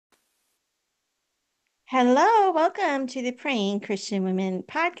Hello, welcome to the Praying Christian Women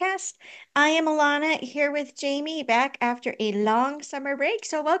podcast. I am Alana here with Jamie back after a long summer break.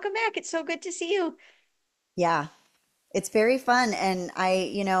 So, welcome back. It's so good to see you. Yeah, it's very fun. And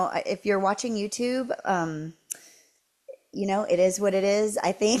if you're watching YouTube, it is what it is.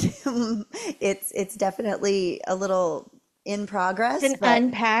 I think it's definitely a little in It's progress, an but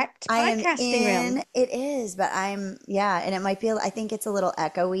unpacked I am podcasting room. in. It is, but yeah, and it might be, I think it's a little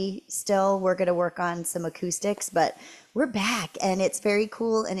echoey still. We're going to work on some acoustics, but we're back and it's very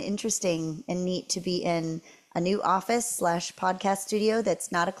cool and interesting and neat to be in a new office slash podcast studio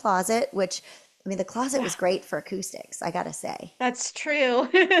that's not a closet, which, I mean, the closet was Yeah, great for acoustics, I gotta say. that's true.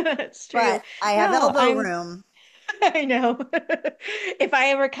 That's true. But I have No, elbow room. I know. If I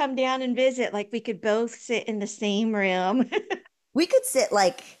ever come down and visit, like we could both sit in the same room We could sit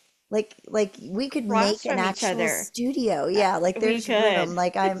like we could across make an from each actual other. studio. Yeah, like We there's room. could.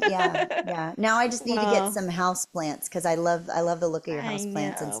 Like yeah. Now I just need to get Well, some house plants because I love the look of your I house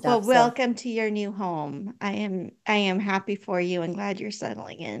plants and know. Well, stuff. So welcome to your new home. I am happy for you and glad you're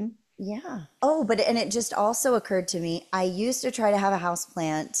settling in. yeah. Oh, but and it just also occurred to me, I used to try to have a house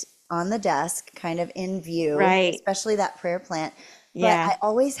plant on the desk, kind of in view, Right. especially that prayer plant. But Yeah. I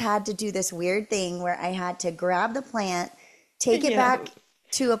always had to do this weird thing where I had to grab the plant, take it Yeah. back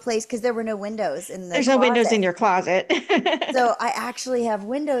to a place because there were no windows in the There's no windows closet. in your closet. So I actually have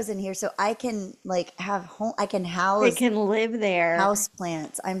windows in here so I can like have home, I can They house can live there. house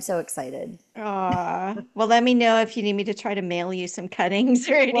plants. I'm so excited. Well, let me know if you need me to try to mail you some cuttings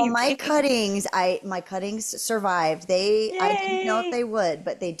or Well, anything. my cuttings survived. I didn't know if Yay. they would,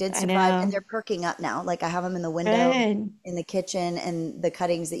 but they did I survive and know. they're perking up now. Like I have them in the window Good. in the kitchen and the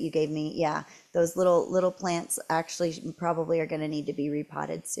cuttings that you gave me. Yeah, those little plants actually probably are going to need to be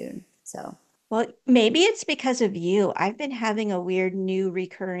repotted soon. So, Well, maybe it's because of you. I've been having a weird new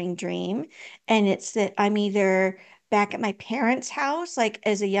recurring dream, and it's that I'm either back at my parents' house, like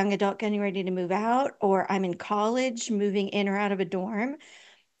as a young adult getting ready to move out, or I'm in college moving in or out of a dorm,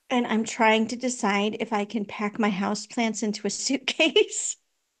 and I'm trying to decide if I can pack my house plants into a suitcase.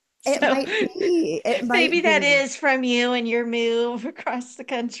 So it maybe might that be. is from you and your move across the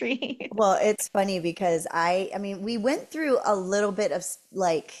country. Well, it's funny because I mean, we went through a little bit of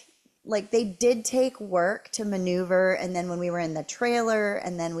like they did take work to maneuver, and then when we were in the trailer,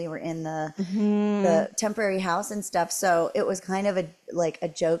 and then we were in the Hmm. temporary house and stuff, so it was kind of a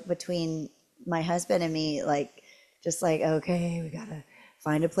joke between my husband and me, like just like, okay, we gotta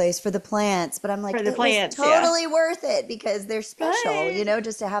find a place for the plants, but I'm For like, the it was plants, yeah. totally worth it because they're special, Good.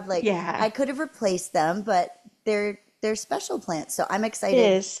 just to have like Yeah, I could have replaced them, but they're special plants. So I'm it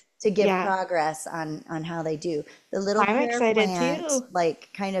excited is. to give Yeah. progress on how they do. The little I'm prayer excited plant too. like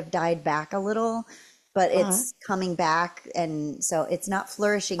kind of died back a little, but Uh, it's coming back, and so it's not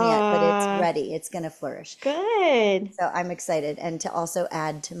flourishing yet, but it's uh, ready. It's going to flourish. good. So I'm excited, and to also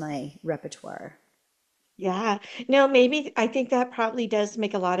add to my repertoire. Yeah. No, maybe I think that probably does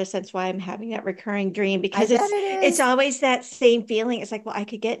make a lot of sense why I'm having that recurring dream I because bet it it's is. always that same feeling. It's like, well, I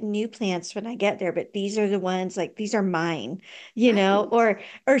could get new plants when I get there, but these are the ones like these are mine, Right.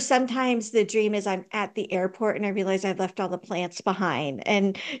 or sometimes the dream is I'm at the airport and I realize I've left all the plants behind.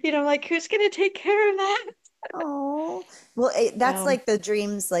 And like who's gonna take care of that? Oh, well, that's So, like the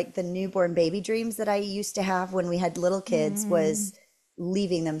dreams, like the newborn baby dreams that I used to have when we had little kids, mm, was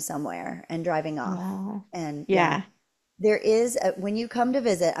leaving them somewhere and driving off. oh, And yeah, yeah. when you come to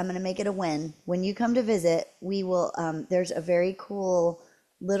visit, I'm going to make it a win. When you come to visit, there's a very cool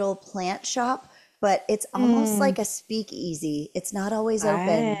little plant shop, but it's almost Mm, like a speakeasy. It's not always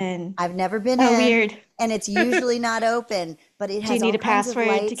open. fun. I've never been Oh, in, weird. and it's usually not open, but it Do you has need all a kinds of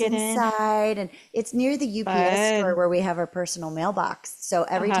password to lights get in? inside, and it's near the UPS store Fun. where we have our personal mailbox. So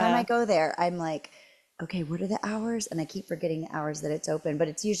every time I Uh-huh. go there, I'm like, okay, what are the hours? And I keep forgetting the hours that it's open, but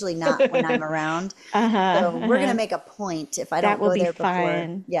it's usually not when I'm around. Uh-huh. So we're gonna Uh-huh. make a point if I That don't will go be there before.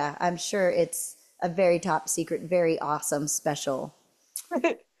 fun. Yeah, I'm sure it's a very top secret, very awesome, special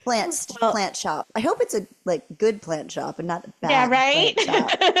Well, plant shop. I hope it's a like good plant shop and not a yeah, bad right? plant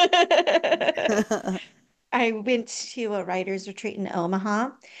shop. I went to a writer's retreat in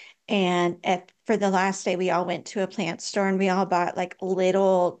Omaha, and for the last day, we all went to a plant store and we all bought like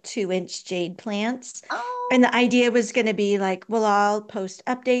little 2-inch jade plants. And the Oh, idea was going to be like, we'll all post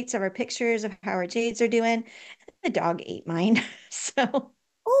updates of our pictures of how our jades are doing. The dog ate mine. So,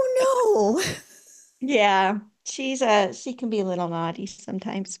 oh no. yeah, she can be a little naughty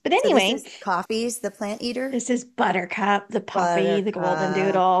sometimes. But So this anyway, is Coffee's the plant eater? this is Buttercup, the puppy, the golden Buttercup.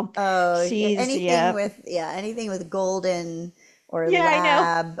 doodle. Oh, She's, yep. anything with golden or Yeah, I know.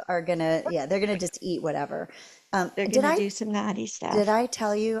 lab are gonna, yeah, they're gonna just eat whatever. They're Did gonna I do some naughty did stuff. I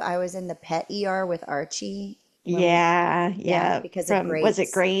tell you I was in the pet ER with Archie when we, Yeah, yeah, yeah. because of From was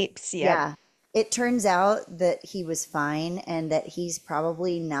it grapes. grapes? Yep. Yeah. It turns out that he was fine and that he's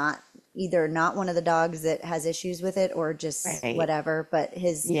probably not either not one of the dogs that has issues with it or just Right. whatever, but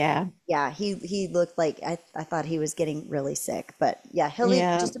his Yeah. yeah, he looked like I thought he was getting really sick, but yeah, he'll eat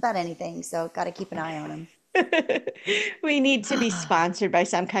Yeah. just about anything, so got to keep an eye on him. We need to be sponsored by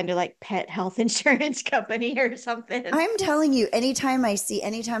some kind of like pet health insurance company or something. I'm telling you, anytime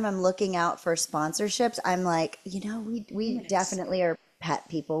I'm looking out for sponsorships, I'm like, we Yes. definitely are pet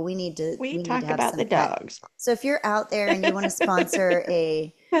people. We We need to talk have about some the pet. dogs. So if you're out there and you want to sponsor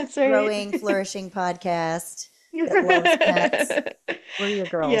a That's right. growing, flourishing podcast that loves pets, we're your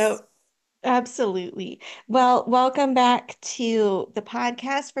girls. Yep. Absolutely. Well, welcome back to the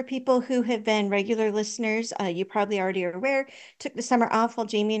podcast. For people who have been regular listeners, you probably already are aware, took the summer off while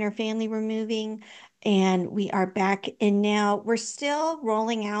Jamie and her family were moving, and we are back. And now we're still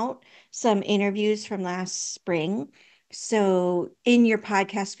rolling out some interviews from last spring. So in your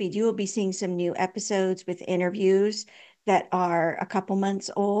podcast feed, you will be seeing some new episodes with interviews that are a couple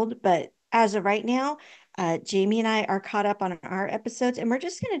months old. But as of right now, Jamie and I are caught up on our episodes, and we're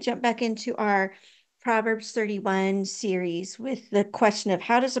just going to jump back into our Proverbs 31 series with the question of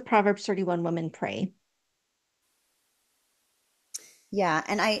how does a Proverbs 31 woman pray? Yeah,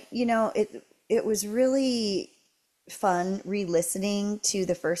 and it was really fun re-listening to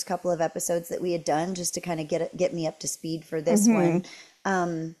the first couple of episodes that we had done just to kind of get me up to speed for this one. Hmm.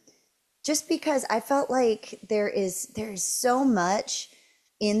 Um, just because I felt like there's so much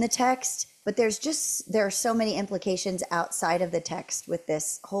in the text, but there are so many implications outside of the text with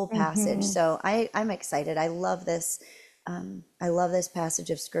this whole passage. Hmm. So I'm excited. I love this passage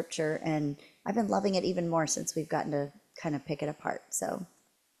of scripture, and I've been loving it even more since we've gotten to kind of pick it apart. So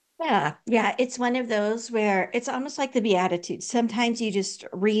Yeah, yeah, it's one of those where it's almost like the Beatitudes. Sometimes you just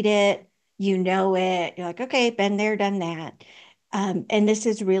read it, you know it, you're like, okay, been there, done that. And this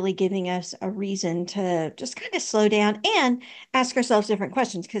is really giving us a reason to just kind of slow down and ask ourselves different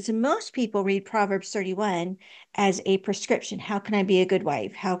questions. Because most people read Proverbs 31 as a prescription. How can I be a good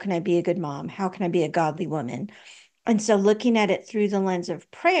wife? How can I be a good mom? How can I be a godly woman? And so looking at it through the lens of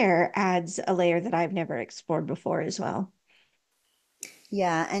prayer adds a layer that I've never explored before as well.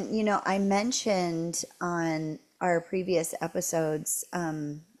 yeah, and I mentioned on our previous episodes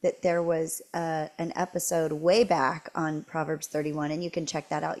that there was an episode way back on Proverbs 31, and you can check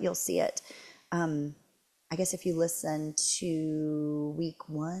that out. You'll see it. Um, I guess if you listen to week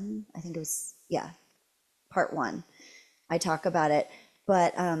one, I think it was, yeah, part one, I talk about it,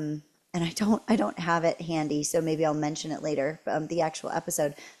 but and I don't have it handy, so maybe I'll mention it later, the actual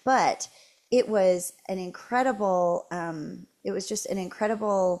episode. But it was just an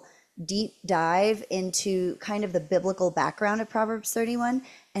incredible deep dive into kind of the biblical background of Proverbs 31.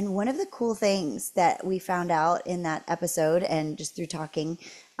 And one of the cool things that we found out in that episode and just through talking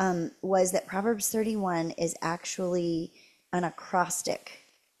was that Proverbs 31 is actually an acrostic.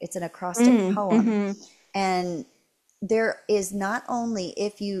 It's an acrostic poem. Mm-hmm. And there is not only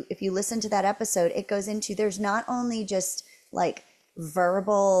if you listen to that episode, it goes into there's not only just like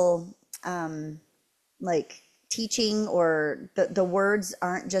verbal like teaching or the words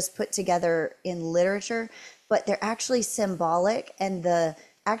aren't just put together in literature, but they're actually symbolic and the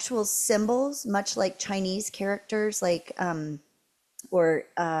actual symbols, much like Chinese characters like or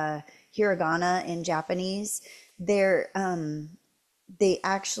hiragana in Japanese, they're they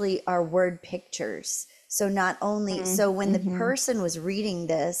actually are word pictures. So not only so when the Mm-hmm. person was reading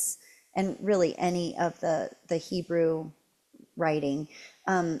this, and really any of the Hebrew writing,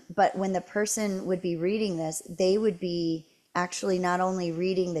 but when the person would be reading this, they would be actually not only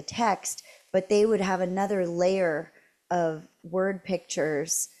reading the text, but they would have another layer of word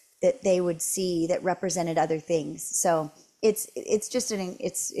pictures that they would see that represented other things. So it's just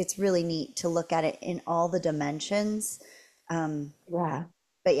it's really neat to look at it in all the dimensions. Yeah.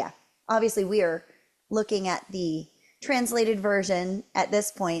 But yeah, obviously we are looking at the translated version at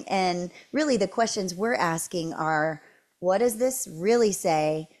this point, and really the questions we're asking are, what does this really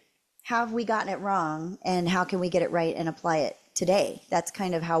say? How have we gotten it wrong? And how can we get it right and apply it today? That's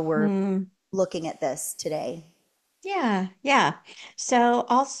kind of how we're Mm. looking at this today. Yeah, yeah. So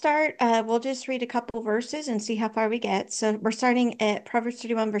I'll start. We'll just read a couple verses and see how far we get. So we're starting at Proverbs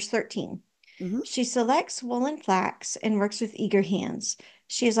 31, verse 13. Hmm. She selects wool and flax and works with eager hands.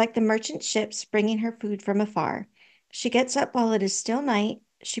 She is like the merchant ships bringing her food from afar. She gets up while it is still night.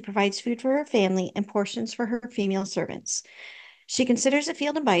 She provides food for her family and portions for her female servants. She considers a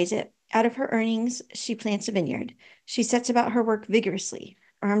field and buys it. Out of her earnings, she plants a vineyard. She sets about her work vigorously.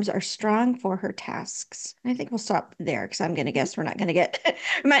 arms are strong for her tasks. I think we'll stop there because I'm going to guess we're not going to get,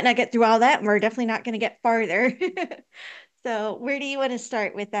 we might not get through all that, and we're definitely not going to get farther. So, where do you want to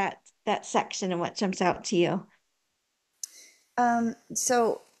start with that section and what jumps out to you?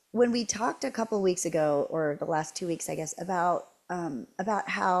 So when we talked a couple weeks ago, or the last 2 weeks, I guess, about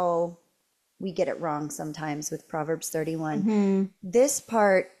how we get it wrong sometimes with Proverbs 31, Hmm. this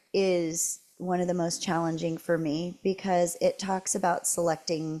part is one of the most challenging for me because it talks about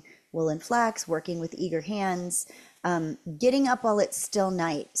selecting wool and flax, working with eager hands, getting up while it's still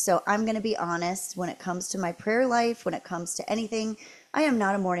night. So I'm going to be honest, when it comes to my prayer life, when it comes to anything, I am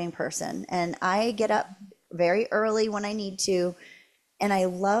not a morning person, and I get up very early when I need to. And I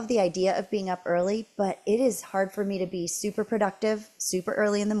love the idea of being up early, but it is hard for me to be super productive super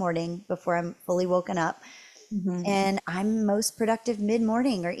early in the morning before I'm fully woken up. Hmm. And I'm most productive mid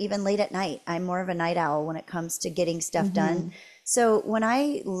morning or even late at night. I'm more of a night owl when it comes to getting stuff done. Hmm. So when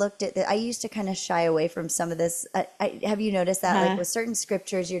I looked at I used to kind of shy away from some of this. Have you noticed that? Like Uh, with certain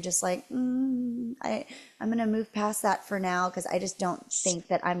scriptures, you're just like, I'm going to move past that for now because I just don't think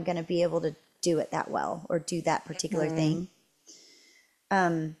that I'm going to be able to do it that well or do that particular mhm. thing.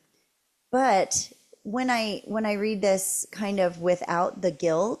 But when I read this kind of without the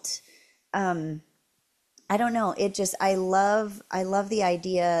guilt, I don't know. It just I love the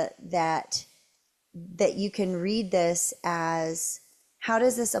idea that you can read this as, how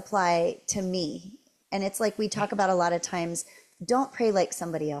does this apply to me? And it's like we talk about a lot of times, don't pray like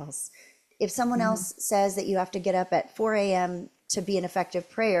somebody else. If someone Mhm. else says that you have to get up at 4 a.m. to be an effective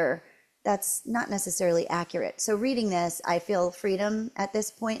prayer, that's not necessarily accurate. So reading this, I feel freedom at this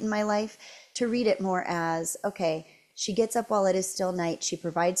point in my life to read it more as, okay, she gets up while it is still night. She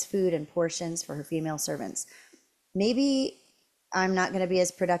provides food and portions for her female servants. Maybe I'm not going to be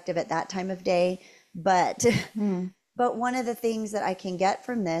as productive at that time of day, but Mhm. but one of the things that I can get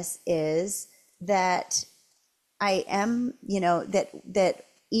from this is that I am, that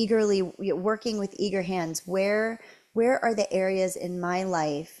eagerly working with eager hands. Where are the areas in my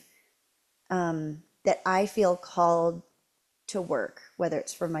life that I feel called to work, whether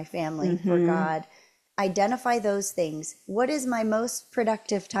it's for my family, for Mhm. God? Identify those things. What is my most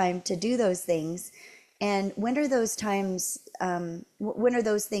productive time to do those things? And when are those times, when are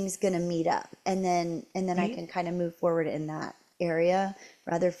those things going to meet up? And then I Right. can kind of move forward in that area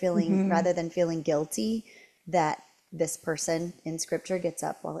Mhm. rather than feeling guilty that this person in scripture gets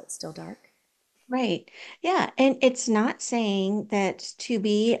up while it's still dark. Right. Yeah. And it's not saying that to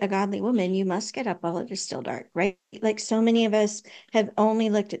be a godly woman, you must get up while it is still dark, right? Like so many of us have only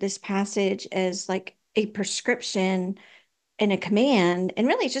looked at this passage as like a prescription and a command, and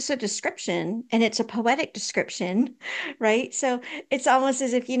really it's just a description, and it's a poetic description, right? So it's almost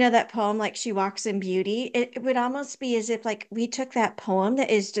as if, that poem, like She Walks in Beauty, it would almost be as if like we took that poem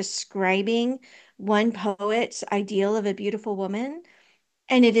that is describing one poet's ideal of a beautiful woman,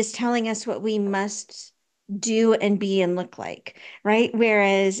 and it is telling us what we must do and be and look like, right?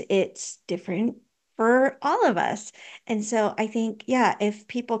 Whereas it's different for all of us. And so I think, yeah, if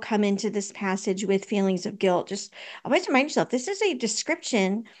people come into this passage with feelings of guilt, just always remind yourself this is a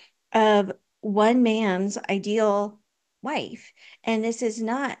description of one man's ideal wife. And this is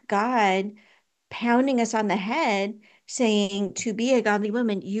not God pounding us on the head saying, to be a godly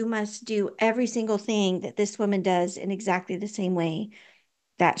woman, you must do every single thing that this woman does in exactly the same way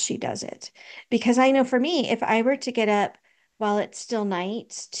that she does it. Because I know for me, if I were to get up while it's still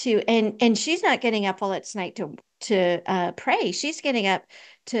night and she's not getting up while it's night to pray, she's getting up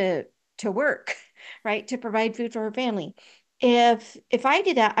to to work, right, to provide food for her family. If I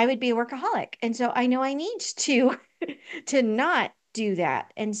did that, I would be a workaholic, and so I know I need to to not do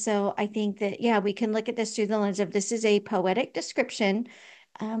that. And so I think that, yeah, we can look at this through the lens of this is a poetic description.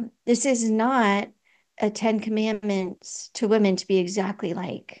 This is not a 10 commandments to women to be exactly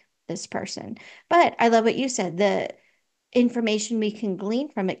like this person. But I love what you said. The information we can glean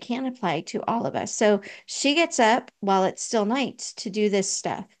from it can apply to all of us. So she gets up while it's still night to do this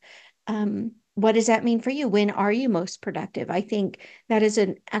stuff. What does that mean for you? When are you most productive? I think that is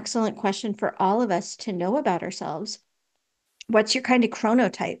an excellent question for all of us to know about ourselves. What's your kind of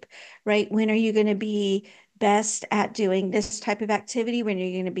chronotype, right? When are you going to be best at doing this type of activity? When are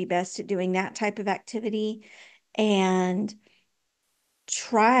you going to be best at doing that type of activity? And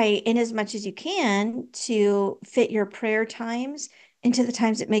try in as much as you can to fit your prayer times into the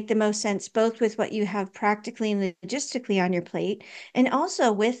times that make the most sense, both with what you have practically and logistically on your plate, and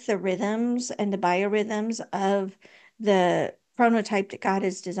also with the rhythms and the biorhythms of the chronotype that God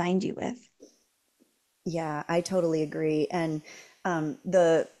has designed you with. Yeah, I totally agree. And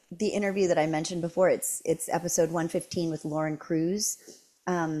the interview that I mentioned before, it's episode 115 with Lauren Cruz.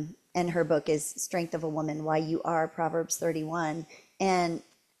 and her book is Strength of a Woman, Why You Are, Proverbs 31. And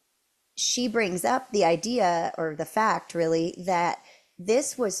she brings up the idea, or the fact really, that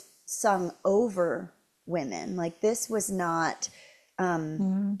this was sung over women. Like this was not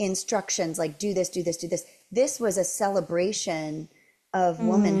Mm. instructions like do this, do this, do this. This was a celebration of Mm.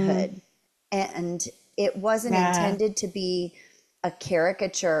 womanhood. And it wasn't Yeah. intended to be a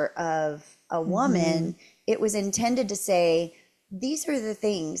caricature of a Hmm. woman. It was intended to say, these are the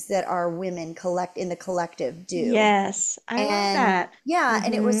things that our women collect in the collective do. Yes, I love And that. yeah,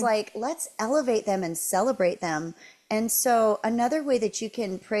 and it was Hmm. like, let's elevate them and celebrate them. And so, another way that you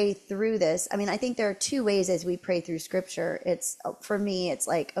can pray through this, I mean, I think there are two ways as we pray through scripture. It's for me, it's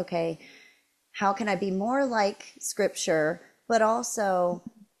like, okay, how can I be more like scripture, but also,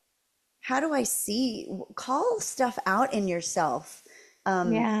 how do I see, call stuff out in yourself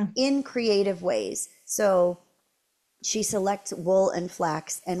Yeah. in creative ways? So, she selects wool and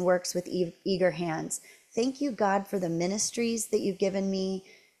flax and works with eager hands. Thank you, God, for the ministries that you've given me,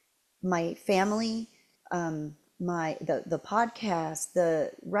 my family, the podcast,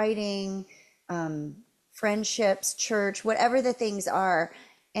 the writing, friendships, church, whatever the things are,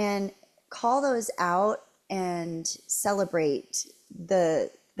 and call those out and celebrate the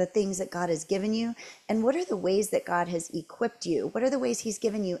things that God has given you. And what are the ways that God has equipped you? What are the ways He's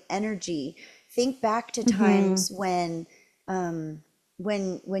given you energy? Think back to Hmm. times when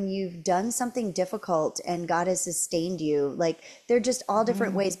you've done something difficult and God has sustained you. Like they're just all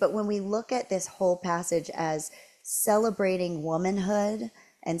different Hmm. ways. But when we look at this whole passage as celebrating womanhood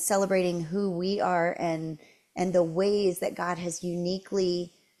and celebrating who we are and the ways that God has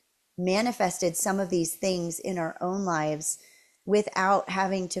uniquely manifested some of these things in our own lives without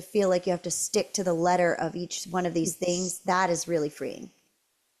having to feel like you have to stick to the letter of each one of these things, that is really freeing.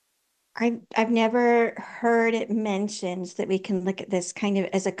 I've never heard it mentioned that we can look at this kind of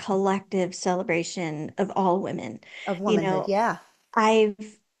as a collective celebration of all women. Of You womanhood. know, Yeah. I've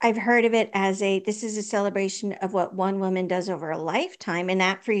I've heard of it as this is a celebration of what one woman does over a lifetime, and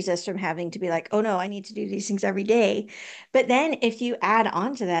that frees us from having to be like, oh no, I need to do these things every day. But then if you add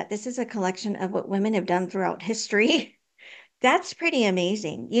on to that, this is a collection of what women have done throughout history. That's pretty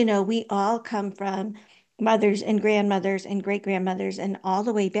amazing. We all come from mothers and grandmothers and great grandmothers and all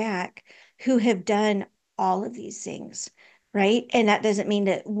the way back who have done all of these things, right? And that doesn't mean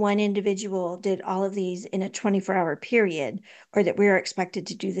that one individual did all of these in a 24-hour period or that we're expected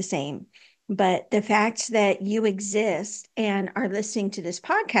to do the same. But the fact that you exist and are listening to this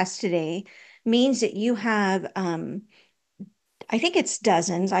podcast today means that you have I think it's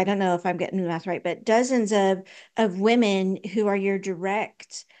dozens. I don't know if I'm getting the math right, but dozens of women who are your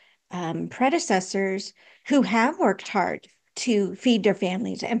direct predecessors who have worked hard to feed their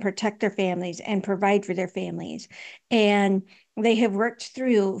families and protect their families and provide for their families. And they have worked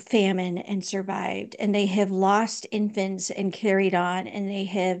through famine and survived, and they have lost infants and carried on, and they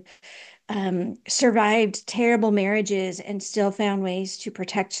have survived terrible marriages and still found ways to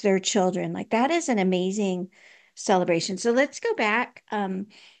protect their children. Like that is an amazing celebration. So let's go back.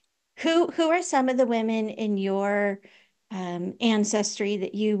 Who are some of the women in your ancestry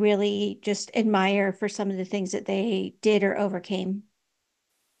that you really just admire for some of the things that they did or overcame?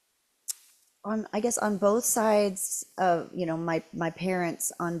 On, I guess on both sides of, my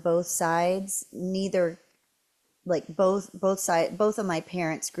parents on both sides, neither, like both of my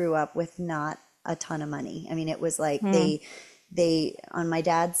parents grew up with not a ton of money. I mean, it was like Hmm. they on my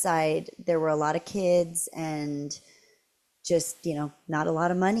dad's side, there were a lot of kids and just, not a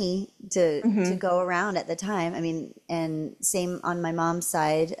lot of money to Hmm. go around at the time. I mean, and same on my mom's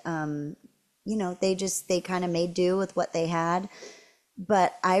side. They kind of made do with what they had.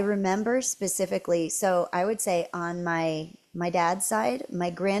 But I remember specifically, so I would say on my dad's side, my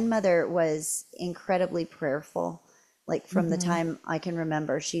grandmother was incredibly prayerful. Like from the Hmm. time I can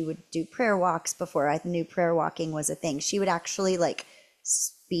remember, she would do prayer walks before I knew prayer walking was a thing. She would actually like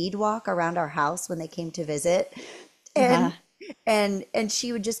speed walk around our house when they came to visit. And Uh-huh. and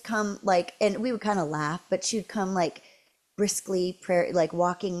she would just come like, and we would kind of laugh, but she would come like briskly prayer, like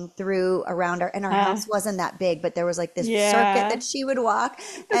walking through around our, and our Uh, house wasn't that big, but there was like this circuit yeah. that she would walk.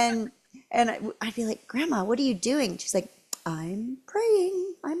 And I'd be like, Grandma, what are you doing? She's like, I'm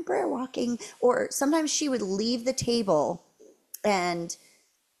praying, I'm prayer walking. Or sometimes she would leave the table and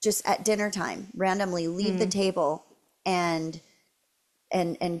just at dinner time randomly leave the Mm. table and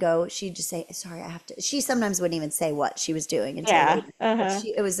and go, she'd just say, sorry, I have to. She sometimes wouldn't even say what she was doing until Yeah. later, but Uh-huh.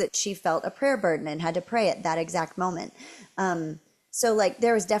 it was that she felt a prayer burden and had to pray at that exact moment. So like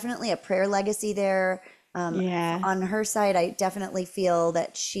there was definitely a prayer legacy there. Yeah. On her side, I definitely feel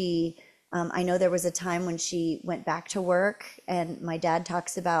that she I know there was a time when she went back to work, and my dad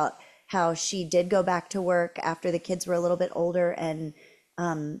talks about how she did go back to work after the kids were a little bit older,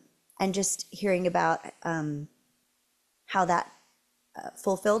 um, and just hearing about how that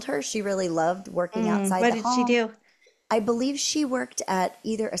fulfilled her. She really loved working outside What the did she home. do? I believe she worked at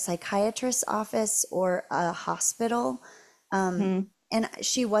either a psychiatrist's office or a hospital. Mm-hmm. And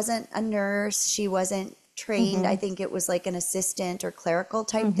she wasn't a nurse, she wasn't trained. I Mm-hmm. think it was like an assistant or clerical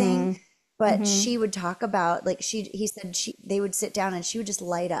type thing. Mm-hmm. But Mm-hmm. she would talk about like he said they would sit down and she would just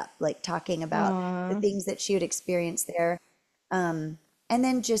light up like talking about the Aw. things that she would experience there. And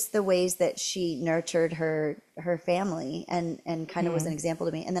then just the ways that she nurtured her family and kind of was an Mm-hmm. example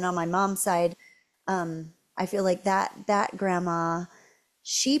to me. And then on my mom's side, I feel like that grandma,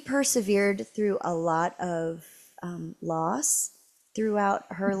 she persevered through a lot of loss throughout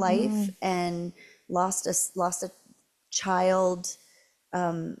her life, Mm-hmm. and lost a child,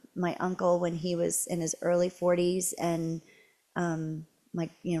 my uncle, when he was in his early 40s, and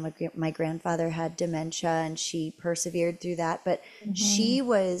my grandfather had dementia, and she persevered through that. But Mm-hmm. she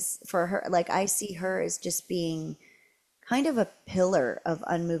was, for her, like, I see her as just being kind of a pillar of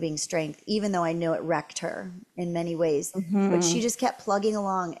unmoving strength, even though I know it wrecked her in many ways. But she Mm-hmm. just kept plugging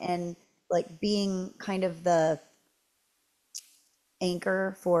along and like being kind of the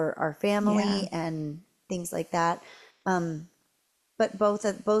anchor for our Yeah. family and things like that. Um, but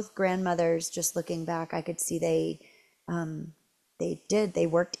both grandmothers, just looking back, I could see they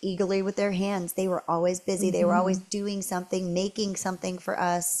worked eagerly with their hands. They were always busy. They were always Mm-hmm. doing something, making something for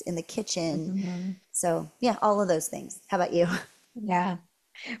us in the kitchen. Mm-hmm. So yeah, all of those things. How about you? Yeah.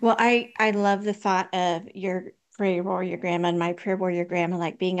 Well, I love the thought of your prayer warrior grandma and my prayer warrior grandma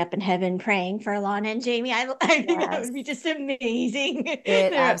like being up in heaven praying for Alana and Jamie. I think that would be Yes. just amazing.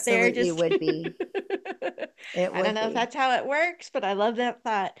 It They're up there absolutely just would be. It I don't would know if be. that's how it works, but I love that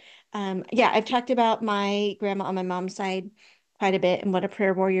thought. Yeah, I've talked about my grandma on my mom's side quite a bit and what a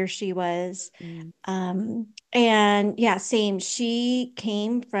prayer warrior she was. Mm. And yeah, same. She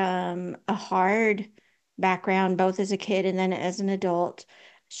came from a hard background, both as a kid and then as an adult.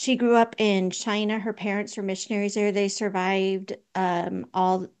 She grew up in China. Her parents were missionaries there. They survived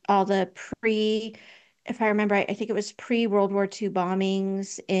all the if I remember right, I think it was pre-World War II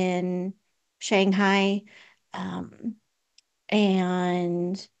bombings in Shanghai. Um,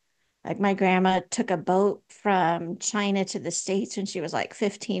 and like my grandma took a boat from China to the States when she was like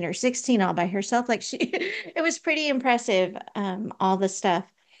 15 or 16 all by herself. Like she it was pretty impressive, all the stuff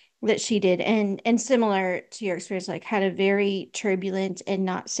that she did. And similar to your experience, like had a very turbulent and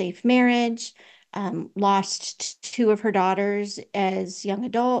not safe marriage, lost two of her daughters as young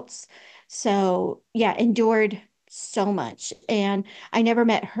adults. So yeah, endured so much. And I never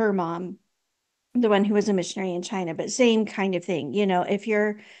met her mom, the one who was a missionary in China, but same kind of thing. You know, if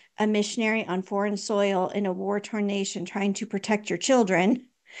you're a missionary on foreign soil in a war-torn nation trying to protect your children,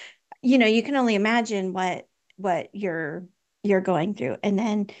 you know, you can only imagine what you're going through. And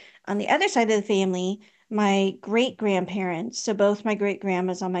then on the other side of the family, my great grandparents, so both my great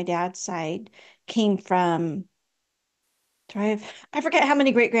grandmas on my dad's side came from I forget how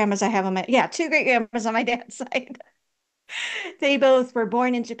many great grandmas I have on yeah, two great grandmas on my dad's side. They both were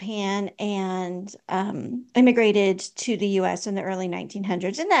born in Japan and immigrated to the US in the early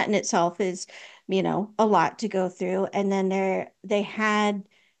 1900s. And that in itself is, you know, a lot to go through. And then they had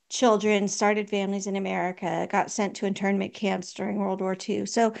children, started families in America, got sent to internment camps during World War II.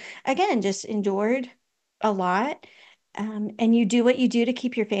 So again, just endured a lot. And you do what you do to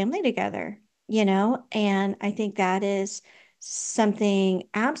keep your family together, you know? And I think that is something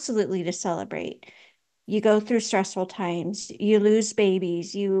absolutely to celebrate. You go through stressful times, you lose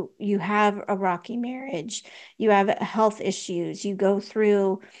babies, you have a rocky marriage, you have health issues, you go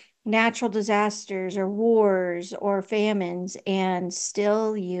through natural disasters or wars or famines, and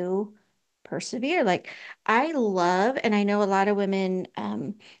still you persevere. Like I love, and I know a lot of women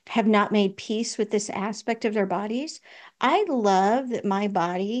have not made peace with this aspect of their bodies. I love that my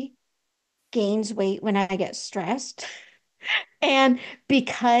body gains weight when I get stressed. And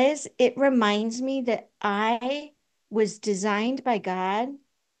because it reminds me that I was designed by God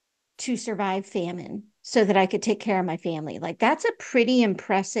to survive famine so that I could take care of my family. Like that's a pretty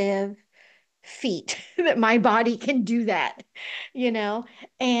impressive feat that my body can do that, you know?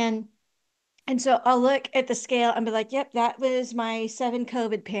 And so I'll look at the scale and be like, yep, that was my 7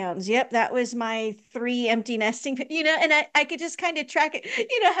 COVID pounds. Yep, that was my 3 empty nesting, you know, and I could just kind of track it.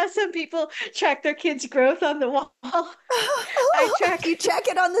 You know how some people track their kids' growth on the wall? I You track check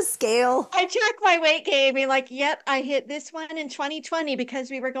it on the scale. I check my weight gain, be like, yep, I hit this one in 2020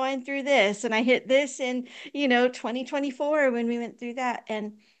 because we were going through this, and I hit this in, you know, 2024 when we went through that.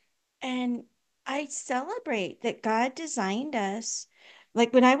 And And I celebrate that God designed us.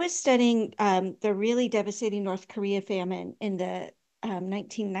 Like when I was studying the really devastating North Korea famine in the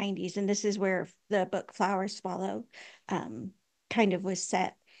 1990s, and this is where the book Flowers Swallow um, kind of was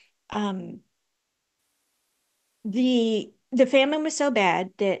set. Um, the famine was so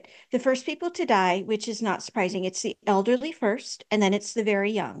bad that the first people to die, which is not surprising, it's the elderly first, and then it's the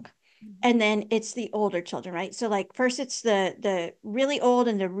very young, and then it's the older children, right? So like first it's the really old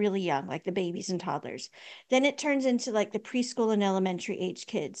and the really young, like the babies and toddlers. Then it turns into like the preschool and elementary age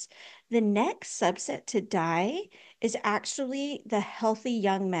kids. The next subset to die is actually the healthy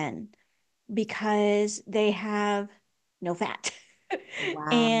young men because they have no fat.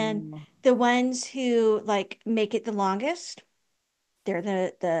 And Wow. the ones who like make it the longest, they're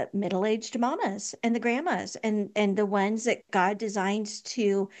the middle-aged mamas and the grandmas and the ones that God designs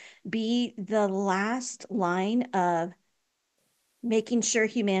to be the last line of making sure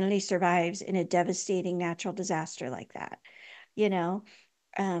humanity survives in a devastating natural disaster like that, you know?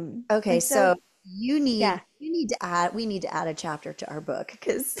 Okay, And so so yeah, you need to add we need to add a chapter to our book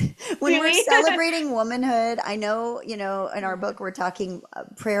because when do we're we? celebrating womanhood, I know, in our Yeah. book we're talking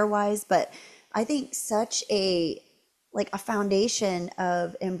prayer wise, but I think such a like a foundation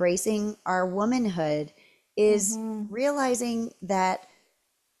of embracing our womanhood is Mm-hmm. realizing that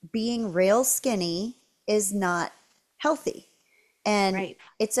being real skinny is not healthy. And Right.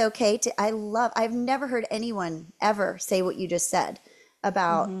 it's okay to, I've never heard anyone ever say what you just said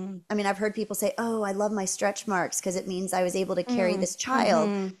about, Mm-hmm. I mean, I've heard people say, oh, I love my stretch marks because it means I was able to carry Mm, this child.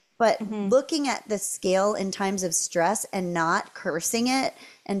 mm-hmm. But Mm-hmm. looking at the scale in times of stress and not cursing it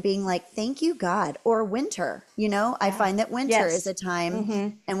and being like, thank you, God, or winter, I Yeah. find that winter is Yes. a time. Mm-hmm.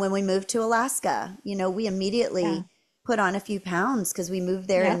 And when we moved to Alaska, we Yeah. immediately put on a few pounds because we moved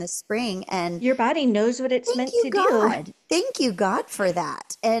there in Yeah. the spring. And Your body knows what it's thank meant you, to do. God. Thank you, God, for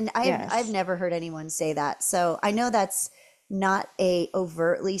that. And I've Yes. never heard anyone say that. So I know that's not a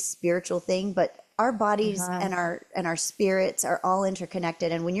overtly spiritual thing, but our bodies Uh-huh. and our spirits are all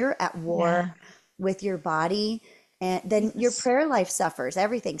interconnected. And when you're at war Yeah. with your body, and then your Yes. prayer life suffers,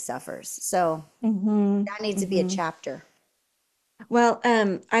 everything suffers. So Mm-hmm. that needs to be a Mm-hmm. chapter. Well,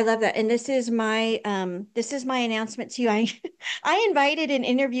 I love that. And this is my announcement to you. I I invited an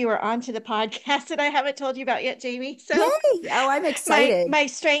interviewer onto the podcast that I haven't told you about yet, Jamie. So Yay! Oh, I'm my excited. my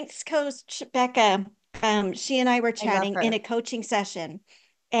strengths coach Becca, she and I were I love chatting in her. a coaching session,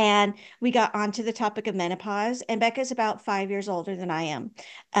 and we got onto the topic of menopause. And Becca's about 5 years older than I am,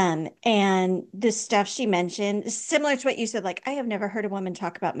 and the stuff she mentioned is similar to what you said. Like I have never heard a woman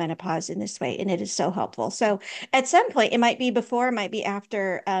talk about menopause in this way, and it is so helpful. So at some point, it might be before, it might be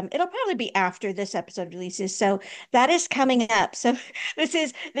after. It'll probably be after this episode releases. So that is coming up. So this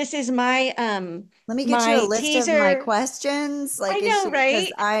is my Let me get you a my list of my teaser. questions. I Like, is know, she?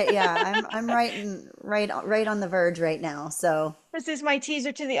 Because right? I'm right on the verge right now. So, This is my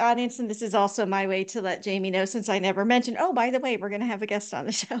teaser to the audience, and this is also my way to let Jamie know since I never mentioned, oh, by the way, we're going to have a guest on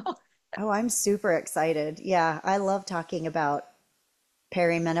the show. oh, I'm super excited. Yeah, I love talking about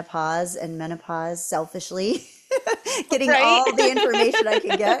perimenopause and menopause selfishly, getting Right? all the information I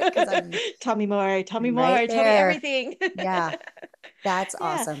can get because Tell me I'm right more, tell me there. everything. Yeah, that's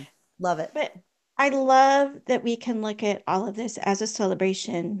Yeah. awesome. Love it. But I love that we can look at all of this as a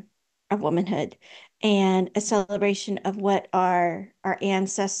celebration of womanhood and a celebration of what our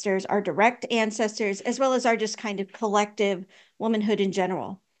ancestors, our direct ancestors, as well as our just kind of collective womanhood in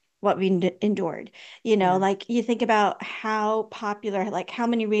general, what we endured. Yeah. Like you think about how popular, like how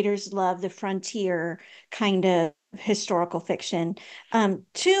many readers love the frontier kind of historical fiction,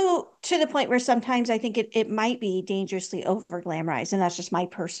 to the point where sometimes I think it might be dangerously over glamorized, and that's just my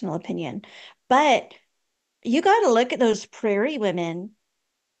personal opinion. But you got to look at those prairie women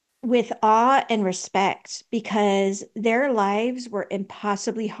with awe and respect because their lives were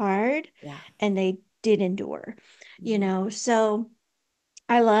impossibly hard Yeah. and they did endure, Mhm. So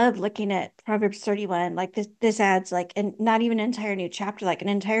I love looking at Proverbs 31. Like this adds like and not even an entire new chapter, like an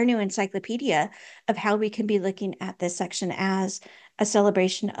entire new encyclopedia of how we can be looking at this section as a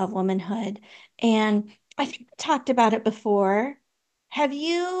celebration of womanhood. And I think we talked about it before. Have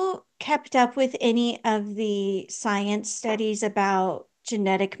you kept up with any of the science studies about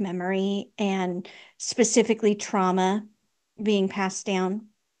genetic memory and specifically trauma being passed down?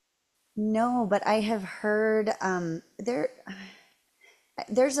 No, but I have heard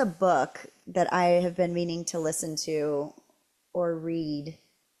there's a book that I have been meaning to listen to or read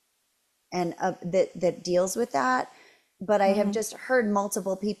and that deals with that. But I have Mhm. just heard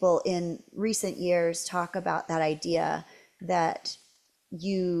multiple people in recent years talk about that idea that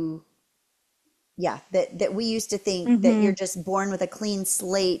you yeah, that we used to think that you're Hmm. just born with a clean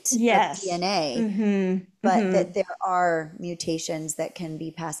slate of Yes. DNA, Hmm. but Hmm. that there are mutations that can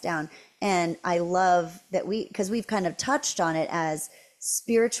be passed down. And I love that because we've kind of touched on it as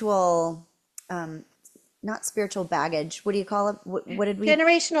spiritual, not spiritual baggage. What do you call it? What did we?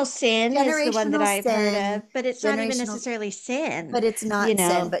 Generational sin is the one that Generational I've heard sin, of, but it's not even generational, necessarily sin, but it's you not sin,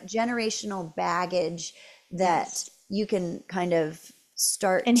 know? but generational baggage that Yes. you can kind of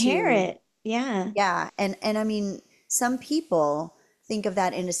start to, Inherit. Yeah. yeah. And I mean, some people think of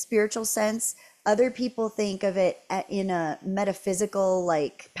that in a spiritual sense. Other people think of it in a metaphysical,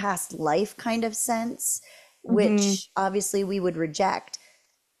 like past life kind of sense, Hmm. which obviously we would reject.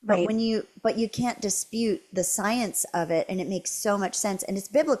 But Right. but you can't dispute the science of it, and it makes so much sense. And it's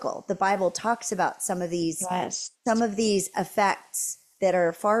biblical. The Bible talks about Yes. some of these effects that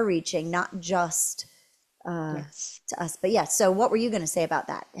are far reaching, not just uh, Yes. to us. But yeah, so what were you going to say about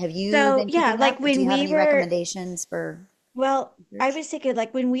that? Have you So, been yeah, keeping like up? Do when you have we any were, recommendations for well, I research? was thinking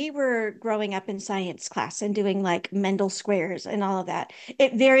like when we were growing up in science class and doing like Mendel squares and all of that,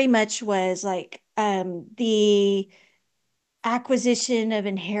 it very much was like the acquisition of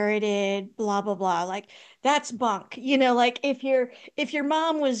inherited blah blah blah, like that's bunk, like if your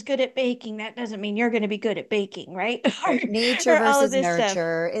mom was good at baking, that doesn't mean you're going to be good at baking, right? or, Right. Nature or all of versus this stuff.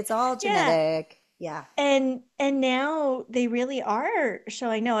 nurture. It's all Yeah. genetic. Yeah. And now they really are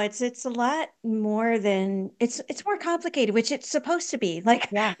showing, no, it's a lot more than, it's more complicated, which it's supposed to be. Like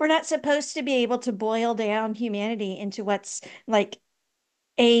Yeah. we're not supposed to be able to boil down humanity into what's like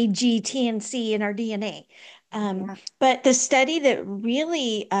A, G, T, and C in our DNA. Yeah. But the study that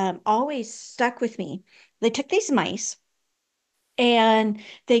really always stuck with me, they took these mice and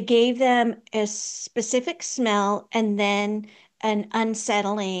they gave them a specific smell and then an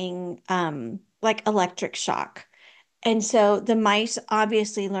unsettling, like electric shock. And so the mice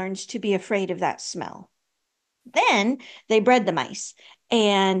obviously learned to be afraid of that smell. Then they bred the mice.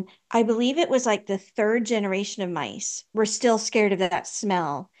 And I believe it was like the third generation of mice were still scared of that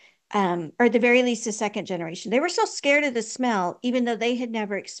smell. Or at the very least, the second generation. They were still scared of the smell, even though they had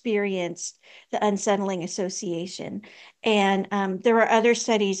never experienced the unsettling association. And there were other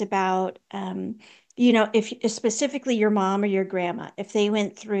studies about, if specifically your mom or your grandma, if they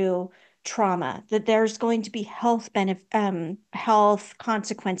went through trauma, that there's going to be health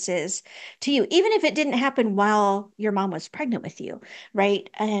consequences to you, even if it didn't happen while your mom was pregnant with you, right?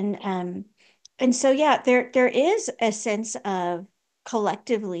 And so yeah, there is a sense of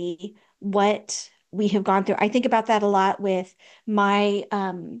collectively what we have gone through. I think about that a lot with my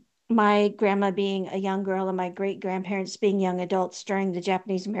grandma being a young girl and my great grandparents being young adults during the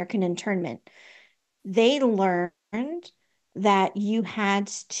Japanese American internment. They learned that you had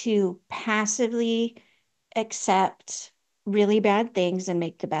to passively accept really bad things and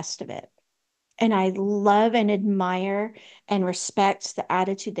make the best of it. And I love and admire and respect the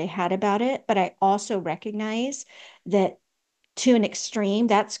attitude they had about it. But I also recognize that to an extreme,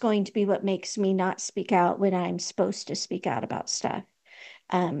 that's going to be what makes me not speak out when I'm supposed to speak out about stuff.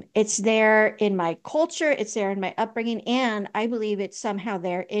 It's there in my culture, it's there in my upbringing, and I believe it's somehow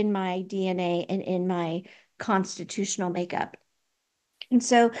there in my DNA and in my constitutional makeup. And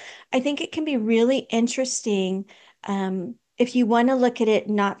so I think it can be really interesting, if you want to look at it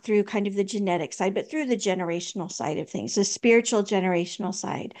not through kind of the genetic side, but through the generational side of things, the spiritual generational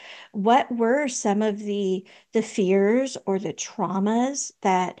side. What were some of the fears or the traumas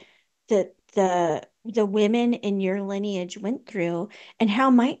that the women in your lineage went through, and how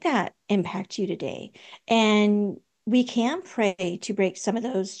might that impact you today? And we can pray to break some of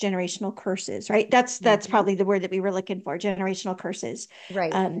those generational curses, right? That's Mhm. probably the word that we were looking for, generational curses.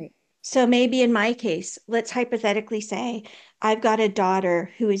 Right. Um, Right. so maybe in my case, let's hypothetically say I've got a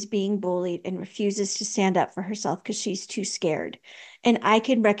daughter who is being bullied and refuses to stand up for herself because she's too scared. And I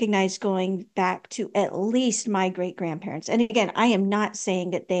can recognize going back to at least my great grandparents. And again, I am not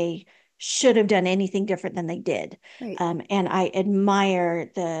saying that they should have done anything different than they did. Right. And I admire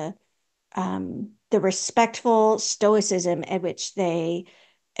the respectful stoicism at which they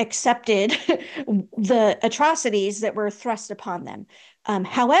accepted the atrocities that were thrust upon them.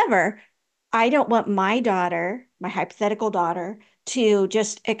 However, I don't want my daughter, my hypothetical daughter, to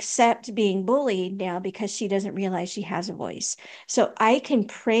just accept being bullied now because she doesn't realize she has a voice. So I can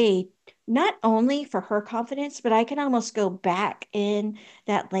pray not only for her confidence, but I can almost go back in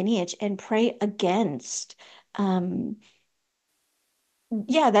that lineage and pray against um,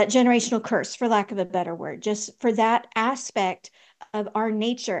 yeah, that generational curse, for lack of a better word, just for that aspect of our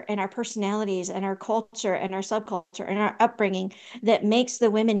nature and our personalities and our culture and our subculture and our upbringing that makes the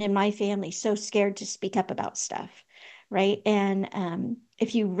women in my family so scared to speak up about stuff, right? And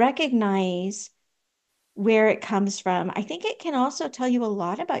if you recognize where it comes from. I think it can also tell you a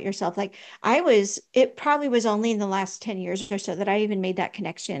lot about yourself. Like it probably was only in the last 10 years or so that I even made that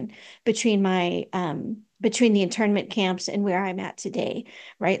connection between the internment camps and where I'm at today,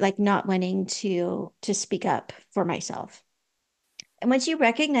 right? Like not wanting to speak up for myself. And once you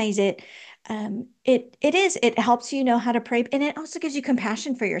recognize it, it helps you know how to pray, and it also gives you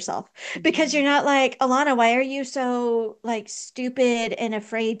compassion for yourself because you're Mhm. not like, Alana, why are you so like stupid and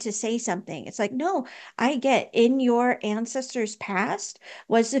afraid to say something? It's like, no, I get in your ancestors' past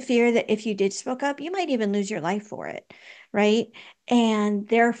was the fear that if you did spoke up, you might even lose your life for it, right? And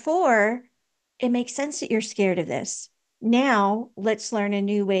therefore, it makes sense that you're scared of this. Now, let's learn a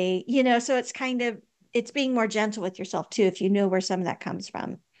new way, so it's being more gentle with yourself too, if you know where some of that comes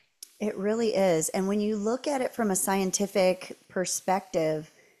from. It really is. And when you look at it from a scientific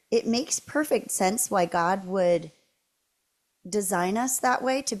perspective, it makes perfect sense why God would design us that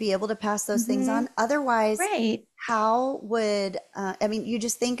way to be able to pass those things Hmm. on. Otherwise, Right. how would I mean, you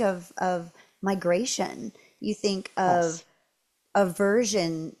just think of migration. You think of Yes.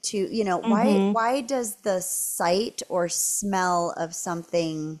 aversion to, Hmm. why does the sight or smell of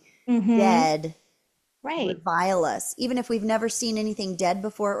something Hmm. dead Right. revile us, even if we've never seen anything dead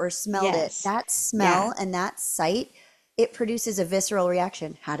before or smelled it? Yes. That Yeah. smell and that sight, it produces a visceral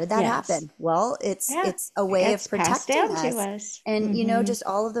reaction. How did that Yes. happen? Well, it's Yeah. it's a It way of gets passed protecting down to us. us. And Hmm. just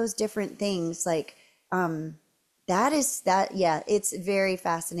all of those different things, like that is that yeah, it's very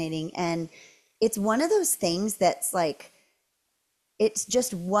fascinating. And it's one of those things that's like, it's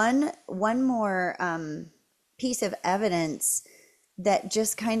just one more piece of evidence that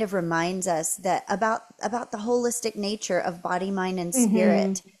just kind of reminds us that about the holistic nature of body, mind, and Hmm.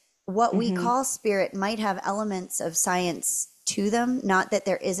 spirit. What we Hmm. call spirit might have elements of science to them, not that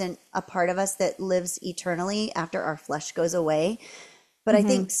there isn't a part of us that lives eternally after our flesh goes away. But I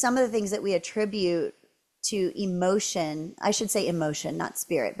think Hmm. some of the things that we attribute to emotion, I should say emotion, not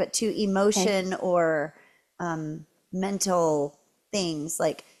spirit, but to Okay. emotion or mental things,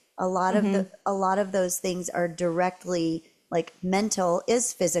 like Hmm. a lot of those things are directly, like mental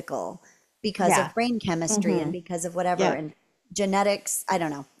is physical because of Yeah. brain chemistry and Hmm. because of whatever, Yep. and genetics. I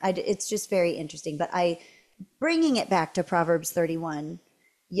don't know. It's just very interesting. But I bringing it back to Proverbs 31,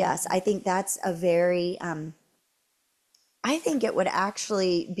 yes, I think that's a very I think it would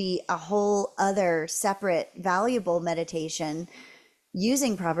actually be a whole other separate valuable meditation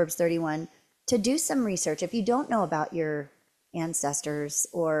using Proverbs 31 to do some research. If you don't know about your ancestors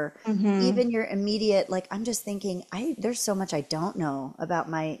or Hmm. even your immediate, like, I'm just thinking, there's so much I don't know about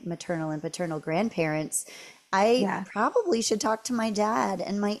my maternal and paternal grandparents. I Yeah. probably should talk to my dad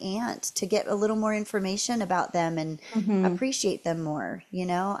and my aunt to get a little more information about them and Hmm. appreciate them more.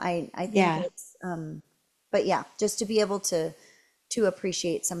 I think Yeah. it's but yeah, just to be able to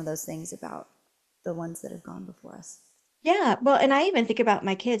appreciate some of those things about the ones that have gone before us. Yeah, well, and I even think about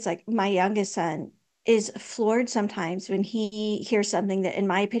my kids, like my youngest son is floored sometimes when he hears something that, in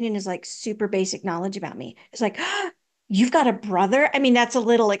my opinion, is like super basic knowledge about me. It's like, you've got a brother? I mean, that's a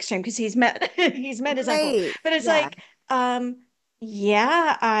little extreme because he's met he's met his uncle. Right. But it's Yeah. like,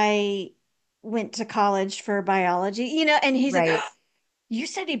 yeah, I went to college for biology, and he's like, Right. you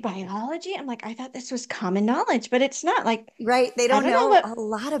studied biology? I'm like, I thought this was common knowledge, but it's not. Like, Right. They I don't don't know know what, a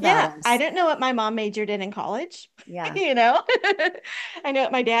lot about yeah, I us. didn't know what my mom majored in college, Yeah. you know? I know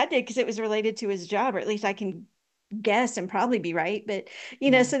what my dad did because it was related to his job, or at least I can guess and probably be right. But,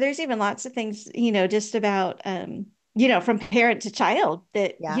 Yeah. so there's even lots of things, just about, from parent to child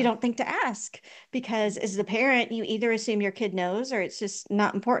that you Yeah. don't think to ask because as the parent, you either assume your kid knows or it's just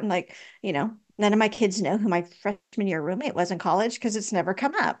not important. Like, none of my kids know who my freshman year roommate was in college because it's never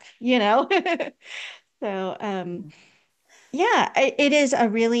come up. So, yeah, it is a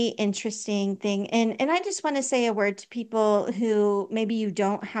really interesting thing. And I just want to say a word to people who maybe you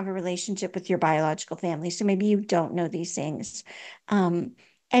don't have a relationship with your biological family. So maybe you don't know these things. Um,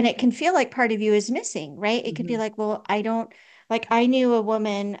 and it can feel like part of you is missing, right? It could be Hmm. like, well, I don't like I knew a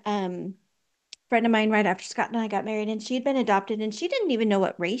woman, friend of mine right after Scott and I got married, and she'd been adopted and she didn't even know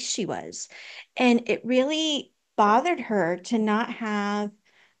what race she was. And it really bothered her to not have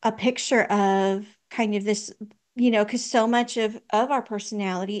a picture of kind of this, because so much of our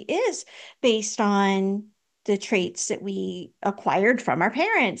personality is based on the traits that we acquired from our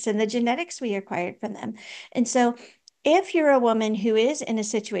parents and the genetics we acquired from them. And so if you're a woman who is in a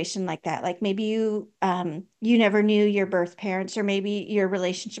situation like that, like maybe you never knew your birth parents, or maybe your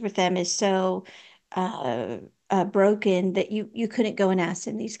relationship with them is so uh, broken that you couldn't go and ask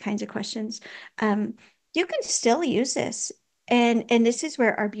them these kinds of questions, um, you can still use this. And this is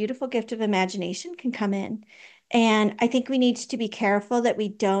where our beautiful gift of imagination can come in. And I think we need to be careful that we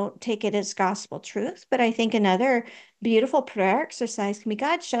don't take it as gospel truth. But I think another beautiful prayer exercise can be,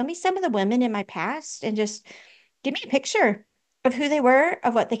 God, show me some of the women in my past and just give me a picture of who they were,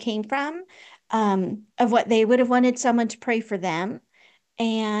 of what they came from, of what they would have wanted someone to pray for them.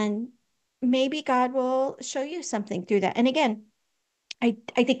 And maybe God will show you something through that. And again, I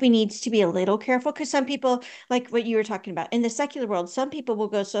think we need to be a little careful because some people, like what you were talking about in the secular world, some people will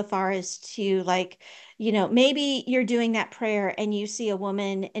go so far as to like, maybe you're doing that prayer and you see a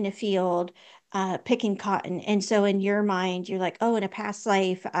woman in a field picking cotton. And so in your mind, you're like, oh, in a past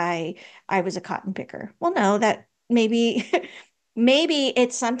life, I was a cotton picker. Well, no, that maybe maybe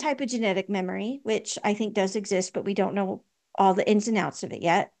it's some type of genetic memory, which I think does exist, but we don't know all the ins and outs of it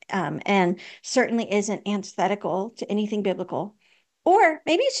yet. And certainly isn't antithetical to anything biblical. Or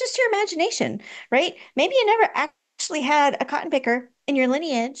maybe it's just your imagination, right? Maybe you never actually had a cotton picker in your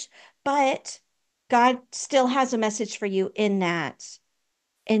lineage, but God still has a message for you in that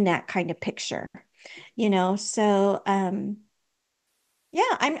kind of picture, So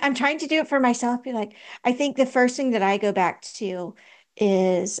yeah, I'm trying to do it for myself. Be like, I think the first thing that I go back to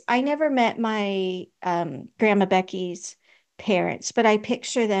is I never met my Grandma Becky's parents, but I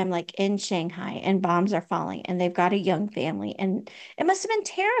picture them like in Shanghai and bombs are falling and they've got a young family and it must have been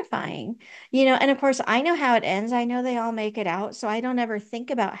terrifying, and of course I know how it ends. I know they all make it out, so I don't ever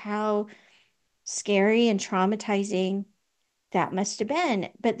think about how scary and traumatizing that must have been.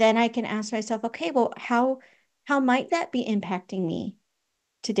 But then I can ask myself, okay, well, how might that be impacting me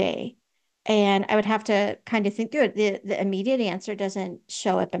today? And I would have to kind of think through it. The immediate answer doesn't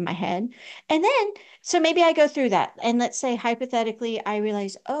show up in my head. And then, so maybe I go through that. And let's say hypothetically, I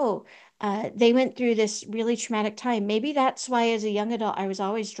realize, oh, they went through this really traumatic time. Maybe that's why as a young adult, I was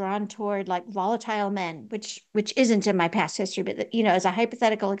always drawn toward like volatile men, which isn't in my past history, but as a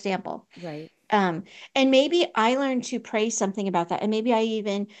hypothetical example. Right. Um, and maybe I learned to pray something about that. And maybe I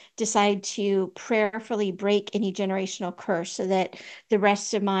even decide to prayerfully break any generational curse so that the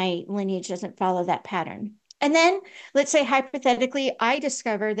rest of my lineage doesn't follow that pattern. And then let's say hypothetically, I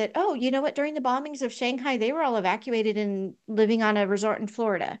discover that, oh, you know what? During the bombings of Shanghai, they were all evacuated and living on a resort in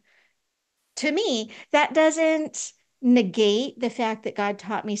Florida. To me, that doesn't negate the fact that God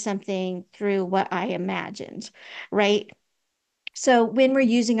taught me something through what I imagined, right? So when we're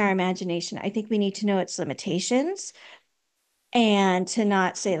using our imagination, I think we need to know its limitations and to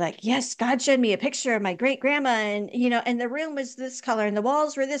not say like, yes, God showed me a picture of my great grandma and the room was this color and the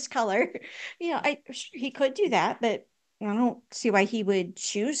walls were this color. Sure, he could do that, but I don't see why he would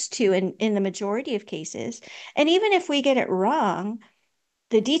choose to in the majority of cases. And even if we get it wrong,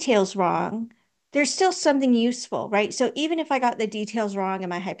 the details wrong, there's still something useful, right? So even if I got the details wrong in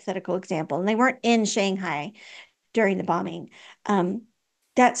my hypothetical example and they weren't in Shanghai, during the bombing. Um,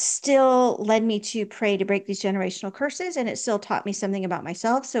 that still led me to pray to break these generational curses, and it still taught me something about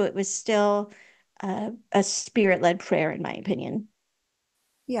myself. So it was still a spirit-led prayer, in my opinion.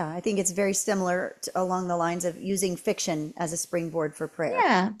 Yeah, I think it's very similar along the lines of using fiction as a springboard for prayer.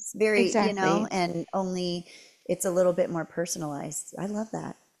 Yeah, It's very, exactly. and only it's a little bit more personalized. I love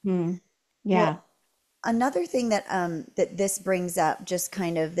that. Hmm. Well, Yeah. another thing that this brings up, just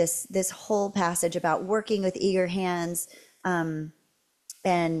kind of this whole passage about working with eager hands, um,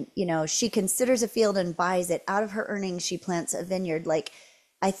 and she considers a field and buys it. Out of her earnings, she plants a vineyard. Like,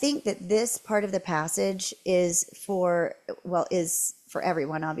 I think that this part of the passage is for, well, is for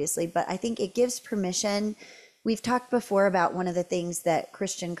everyone, obviously, but I think it gives permission. We've talked before about one of the things that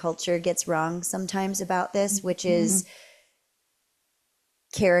Christian culture gets wrong sometimes about this, which is Hmm.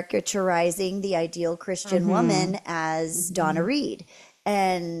 caricaturizing the ideal Christian Hmm. woman as Donna Hmm. Reed.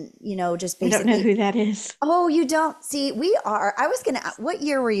 And, just I don't know basically, who that is. oh, you don't see, we are, I was gonna, what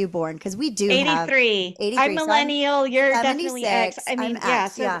year were you born? Because we do have 83. I'm 83. So I'm millennial. You're definitely X. 76. I I'm mean, yeah,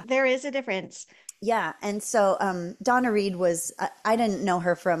 X. so Yeah. there is a difference. Yeah. And so Donna Reed was, I didn't know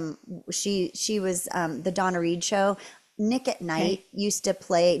her from, she was the Donna Reed show. Nick at Night Okay. used to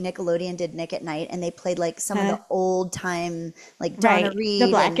play, Nickelodeon did Nick at Night, and they played like some of the old time, like Donna Right. The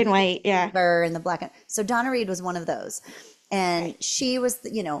Reed black and and Meet the white. Yeah. Fever and the Black. So Donna Reed was one of those. And Okay. she was,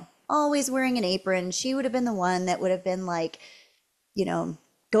 always wearing an apron. She would have been the one that would have been like, you know,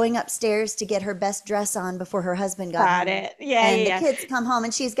 going upstairs to get her best dress on before her husband got Got home. it. Yeah, And yeah, the yeah. kids come home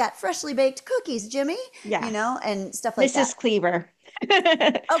and she's got freshly baked cookies, Jimmy, Yeah. and stuff like that. Mrs. Cleaver.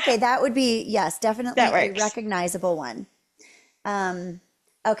 Okay, that would be, yes, That definitely a works. recognizable one. Um,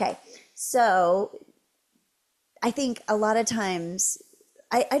 okay, so I think a lot of times,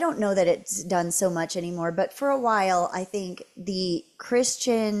 I don't know that it's done so much anymore, but for a while, I think the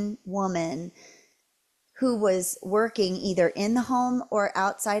Christian woman who was working either in the home or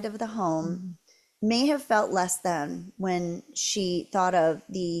outside of the home Mhm. may have felt less than when she thought of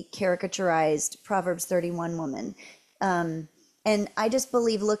the caricaturized Proverbs 31 woman. And I just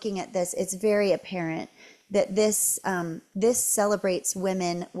believe looking at this, it's very apparent that this celebrates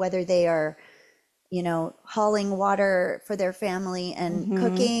women, whether they are, hauling water for their family and Hmm.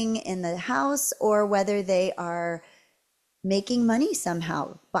 cooking in the house, or whether they are making money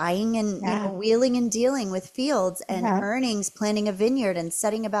somehow, buying and, Yeah. wheeling and dealing with fields and Yeah. earnings, planting a vineyard and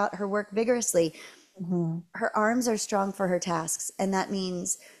setting about her work vigorously. Hmm. Her arms are strong for her tasks, and that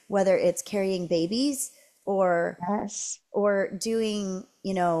means whether it's carrying babies or Yes. doing,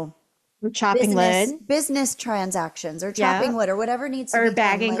 Chopping business wood. business transactions or chopping Yeah. wood or whatever needs to Or be done.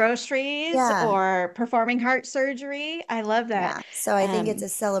 bagging Like, groceries yeah, or performing heart surgery. I love that. yeah. So I think it's Um, a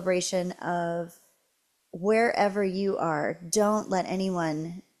celebration of wherever you are, don't let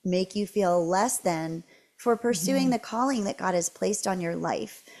anyone make you feel less than for pursuing mhm. the calling that God has placed on your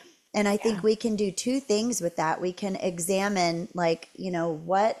life. And I think Yeah. we can do two things with that. We can examine, like,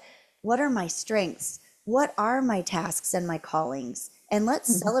 what are my strengths? What are my tasks and my callings? And let's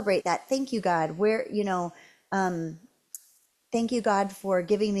Mhm. celebrate that. Thank you, God. Thank you, God, for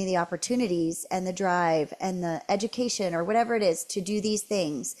giving me the opportunities and the drive and the education or whatever it is to do these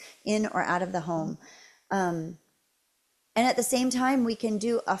things in or out of the home. And at the same time, we can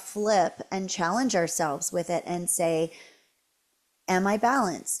do a flip and challenge ourselves with it and say, am I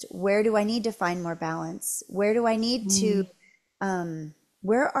balanced? Where do I need to find more balance? Where do I need to, Mhm.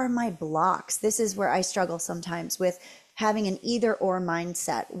 where are my blocks? This is where I struggle sometimes with having an either or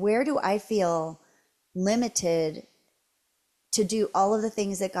mindset. Where do I feel limited to do all of the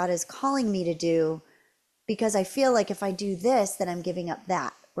things that God is calling me to do? Because I feel like if I do this, then I'm giving up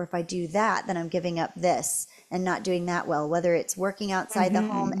that. Or if I do that, then I'm giving up this and not doing that well, whether it's working outside the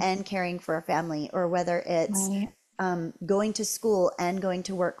home Mhm. and caring for a family, or whether it's Right. going to school and going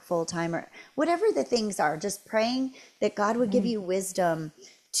to work full time, or whatever the things are, just praying that God would give Mhm. you wisdom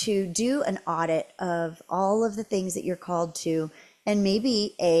to do an audit of all of the things that you're called to, and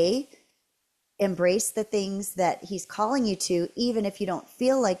maybe embrace the things that he's calling you to, even if you don't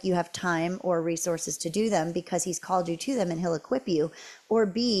feel like you have time or resources to do them, because he's called you to them and he'll equip you. Or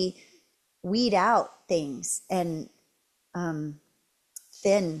B, weed out things and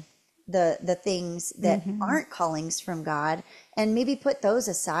thin the things that Mhm. aren't callings from God, and maybe put those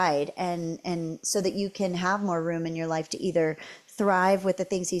aside, and so that you can have more room in your life to either thrive with the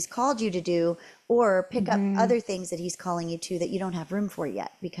things he's called you to do, or pick up Mhm. other things that he's calling you to that you don't have room for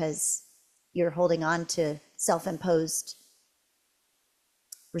yet because you're holding on to self-imposed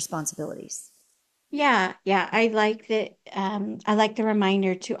responsibilities. Yeah, yeah. I like that. I like the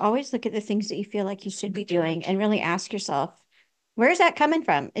reminder to always look at the things that you feel like you should be doing and really ask yourself, where is that coming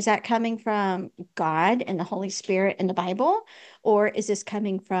from? Is that coming from God and the Holy Spirit and the Bible? Or is this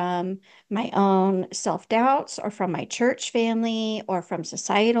coming from my own self-doubts or from my church family or from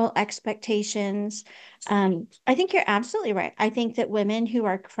societal expectations? I think you're absolutely right. I think that women who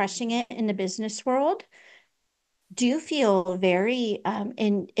are crushing it in the business world do feel very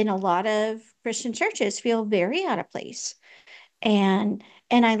in a lot of Christian churches feel very out of place. And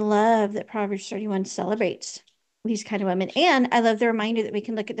I love that Proverbs 31 celebrates these kind of women. And I love the reminder that we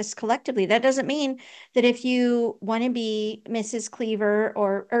can look at this collectively. That doesn't mean that if you want to be Mrs. Cleaver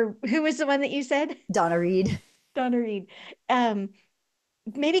or who was the one that you said? Donna Reed. Donna Reed. Um,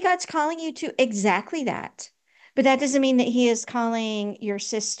 maybe God's calling you to exactly that. But that doesn't mean that he is calling your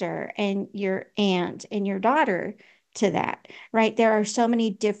sister and your aunt and your daughter to that, right? There are so many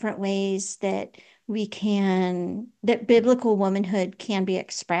different ways that that biblical womanhood can be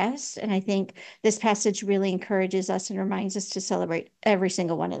expressed. And I think this passage really encourages us and reminds us to celebrate every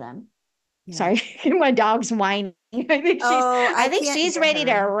single one of them. Yeah. Sorry, my dog's whining. Oh, I I think can't she's hear ready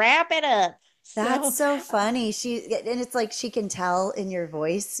to her. wrap it up. That's So so funny. And it's like she can tell in your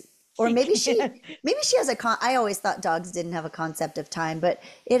voice. Or she can. maybe she has I always thought dogs didn't have a concept of time, but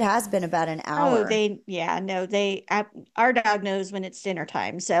it has been about an Oh, hour. yeah, no, our dog knows when it's dinner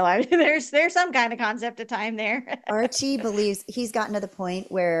time. So there's some kind of concept of time there. Archie believes he's gotten to the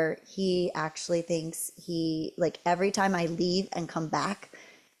point where he actually thinks like every time I leave and come back,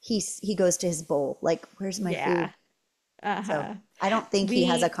 he goes to his bowl. Like, where's my food? Yeah. So Uh-huh. I don't think he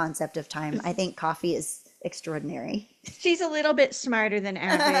has a We, concept of time. I think coffee is extraordinary. she's a little bit smarter than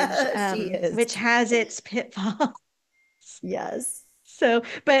average, She is. which has its pitfalls. Yes. So,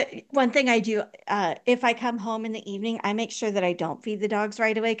 but one thing I do, if I come home in the evening, I make sure that I don't feed the dogs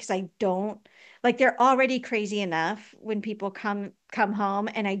right away because I don't like they're already crazy enough when people come home,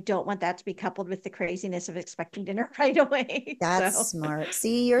 and I don't want that to be coupled with the craziness of expecting dinner right away. That's So, smart.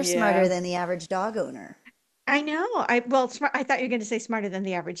 See, you're smarter yeah. than the average dog owner. I know. I thought you were going to say smarter than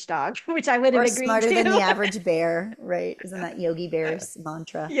the average dog, which I would have Or agreed smarter than the to. average bear, right? Isn't that Yogi Bear's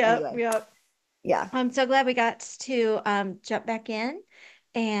mantra? Yep, Anyway, yep. yeah. I'm so glad we got to jump back in,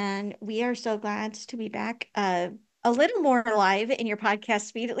 and we are so glad to be back a little more live in your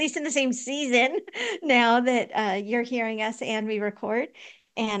podcast feed, at least in the same season now that you're hearing us and we record.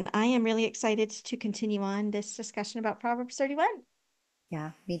 And I am really excited to continue on this discussion about Proverbs 31.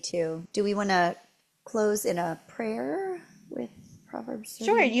 Yeah, me too. Do we want to close in a prayer with Proverbs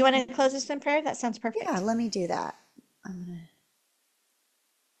Sure, you want 31? to close this in prayer? That sounds Yeah, perfect. let me do that. I'm going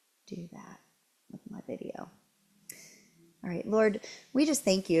to do that with my video. All right, Lord, we just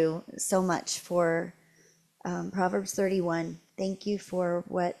thank you so much for Proverbs 31. Thank you for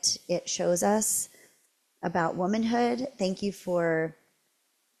what it shows us about womanhood. Thank you for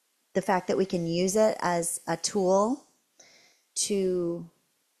the fact that we can use it as a tool to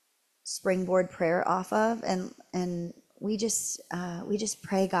springboard prayer off of, and we just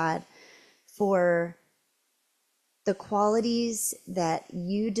pray, God, for the qualities that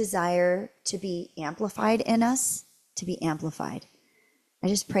you desire to be amplified in us, to be amplified. I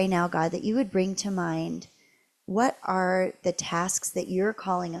just pray now, God, that you would bring to mind what are the tasks that you're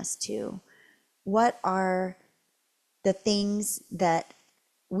calling us to? What are the things that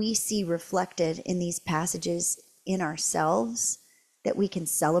we see reflected in these passages in ourselves that we can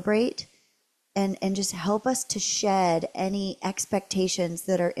celebrate, and just help us to shed any expectations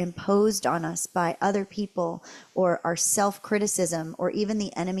that are imposed on us by other people or our self-criticism or even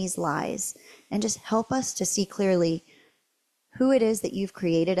the enemy's lies, and just help us to see clearly who it is that you've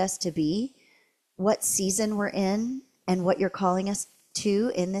created us to be, what season we're in, and what you're calling us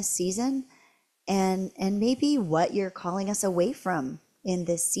to in this season, and maybe what you're calling us away from in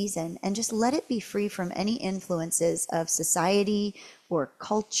this season, and just let it be free from any influences of society or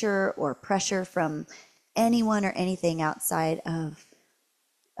culture or pressure from anyone or anything outside of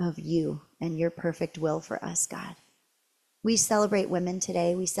you and your perfect will for us, God. We celebrate women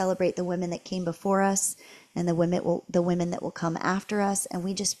today. We celebrate the women that came before us and the women that will come after us, and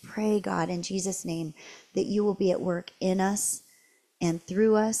we just pray, God, in Jesus' name, that you will be at work in us and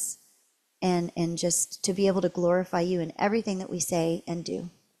through us, and just to be able to glorify you in everything that we say and do.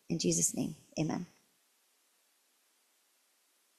 In Jesus' name, amen.